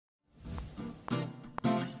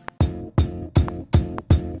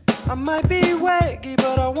I might be waggy,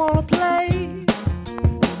 but I wanna play.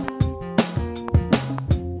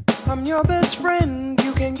 I'm your best friend,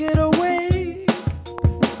 you can get away.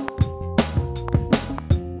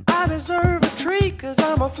 I deserve a treat, cause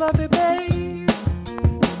I'm a fluffy babe.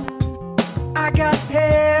 I got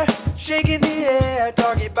hair shaking the air,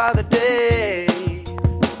 doggy by the day.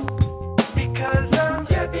 Because I'm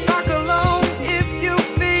happy. Rock alone if you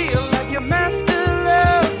feel like your master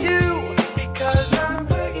loves you. Because I'm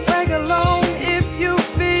wag alone if you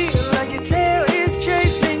feel like your tail is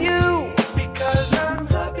chasing you. Because I'm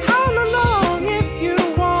happy. Howl along if you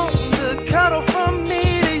want to cuddle from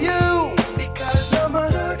me to you. Because I'm a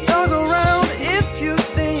dog around if you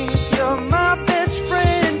think you're my best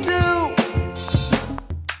friend too.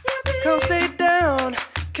 Come stay down,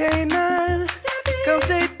 K9. Come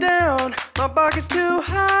stay down, my bark is too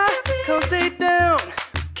high. Come stay down,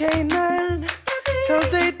 K9. Come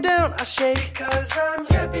stay down, I shake cause I'm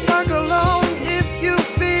happy. Bark along if you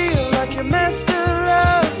feel like your master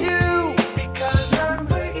loves you. Because I'm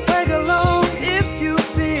wag along if you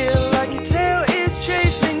feel like your tail is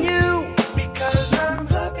chasing you. Because I'm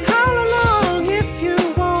happy. Howl along if you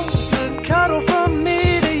want to cuddle from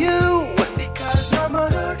me to you. Because I'm a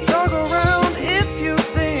dog around if you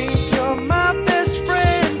think you're my best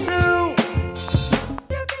friend too.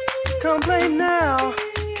 Come play now,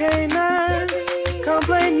 K9. Come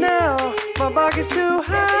play now, my bark is too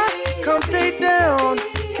high. Come stay down,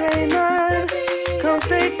 K9. Come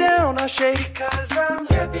stay down, I shake cause I'm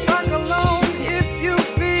happy. Bark alone